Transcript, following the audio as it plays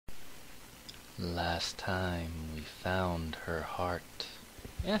Last time we found her heart.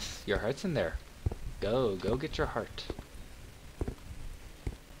 Yes, your heart's in there. Go get your heart.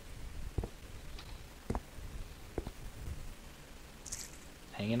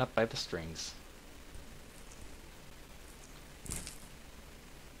 Hanging up by the strings.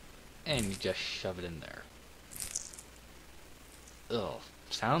 And you just shove it in there. Ugh,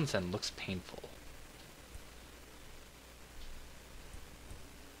 sounds and looks painful.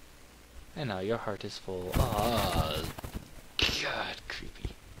 And now your heart is full. Ah, God, creepy.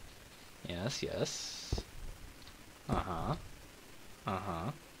 Yes, yes. Uh-huh.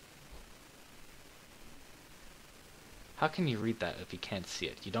 Uh-huh. How can you read that if you can't see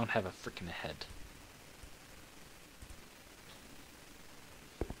it? You don't have a freaking head.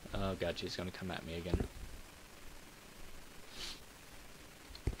 Oh god, she's gonna come at me again.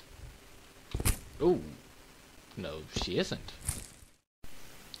 Oh! No, she isn't.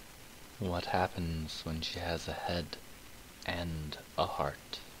 What happens when she has a head and a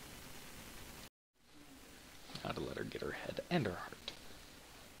heart? How to let her get her head and her heart.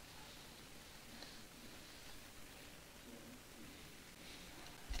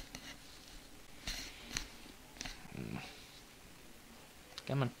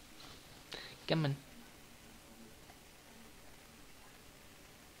 Come on. Come on.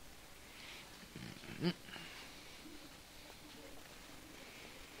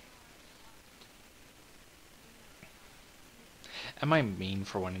 Am I mean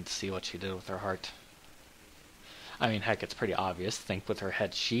for wanting to see what she did with her heart? I mean, heck, it's pretty obvious. Think with her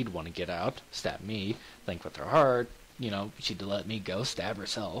head she'd want to get out, stab me. Think with her heart, you know, she'd let me go, stab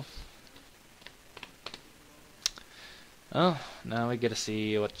herself. Oh, now we get to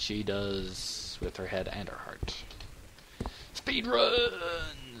see what she does with her head and her heart. Speed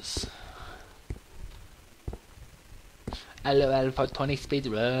runs! LOL for 20 speed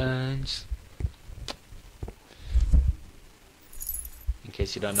runs. In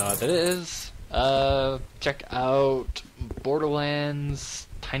case you don't know what that is, check out Borderlands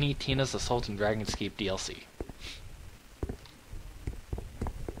Tiny Tina's Assault and Dragonscape DLC.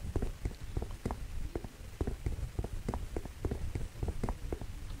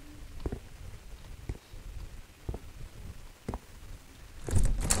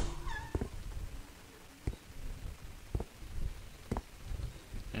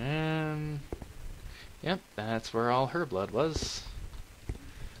 Yep, that's where all her blood was.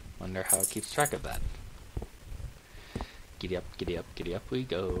 Wonder how it keeps track of that. Giddy up, giddy up, giddy up we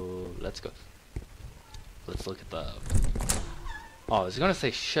go. Let's go. Let's look at the... Oh, I was gonna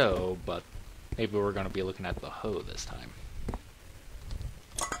say show, but maybe we're gonna be looking at the hoe this time.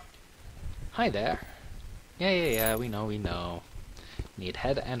 Hi there. Yeah, we know. Need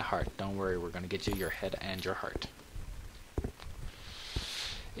head and heart. Don't worry, we're gonna get you your head and your heart.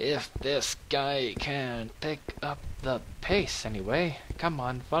 If this guy can pick up the pace anyway. Come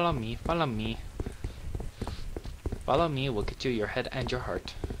on, follow me, follow me. Follow me, we'll get you your head and your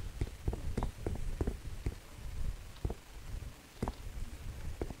heart.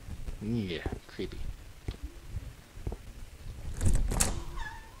 Yeah, creepy.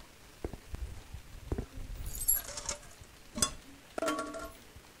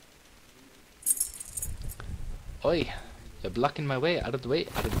 Oi! You're blocking my way. Out of the way.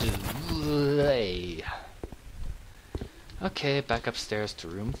 Out of the way. Okay, back upstairs to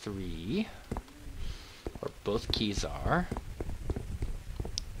room 3. Where both keys are.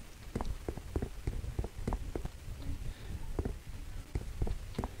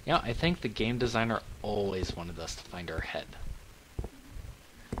 Yeah, I think the game designer always wanted us to find our head.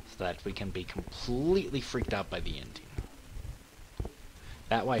 So that we can be completely freaked out by the ending.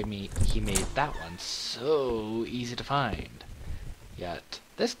 That why he made that one so easy to find. Yet,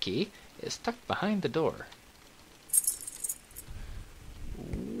 this key is tucked behind the door.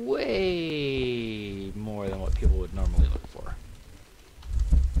 Way more than what people would normally look for.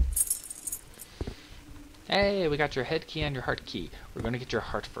 Hey, we got your head key and your heart key. We're gonna get your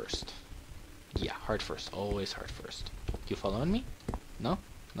heart first. Yeah, heart first. Always heart first. You following me? No?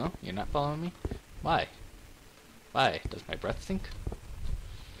 No? You're not following me? Why? Why? Does my breath stink?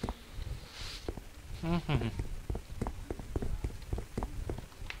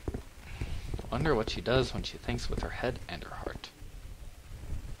 Wonder what she does when she thinks with her head and her heart.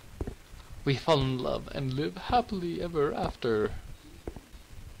 We fall in love and live happily ever after.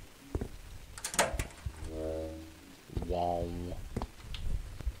 Wow.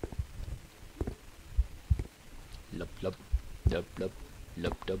 Lub lub lub lub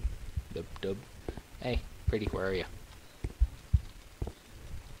lub dub lub dub. Hey, pretty, where are you?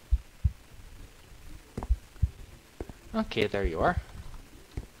 Okay, there you are.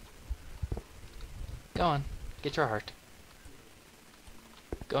 Go on, get your heart.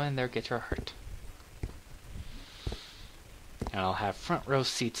 Go in there, get your heart. And I'll have front row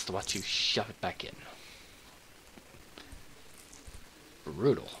seats to watch you shove it back in.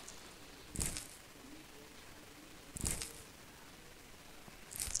 Brutal.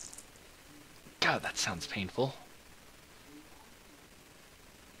 God, that sounds painful.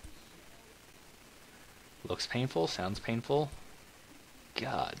 Looks painful, sounds painful.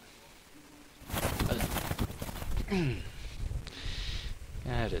 God.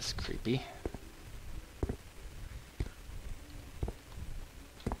 That is creepy.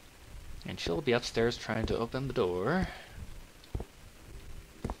 And she'll be upstairs trying to open the door.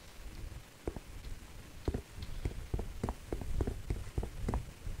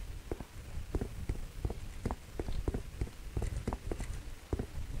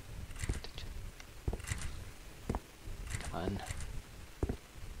 Come on.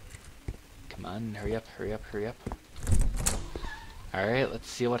 Come on, hurry up, hurry up, hurry up. Alright, let's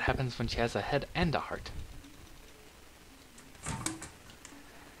see what happens when she has a head and a heart.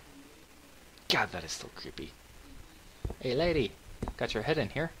 God, that is so creepy. Hey, lady, got your head in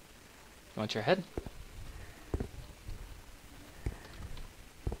here? You want your head?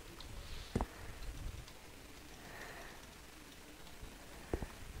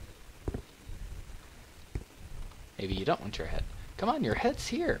 Maybe you don't want your head. Come on, your head's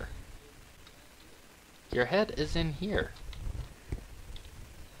here. Your head is in here.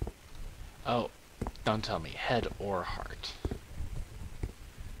 Oh, don't tell me, head or heart.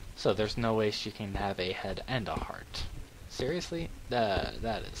 So there's no way she can have a head and a heart. Seriously?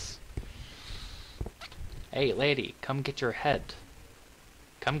 That is... Hey, lady, come get your head.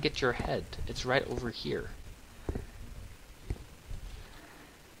 Come get your head. It's right over here.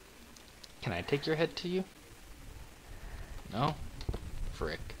 Can I take your head to you? No?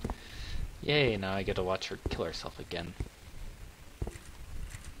 Frick. Yay, now I get to watch her kill herself again.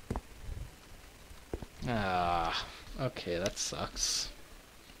 Ah, okay, that sucks.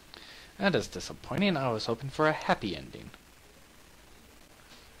 That is disappointing. I was hoping for a happy ending.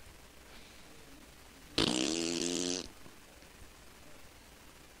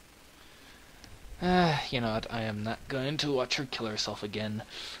 You know what? I am not going to watch her kill herself again.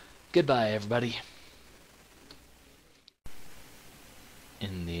 Goodbye, everybody.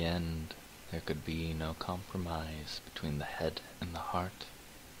 In the end, there could be no compromise between the head and the heart.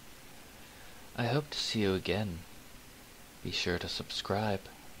 I hope to see you again. Be sure to subscribe.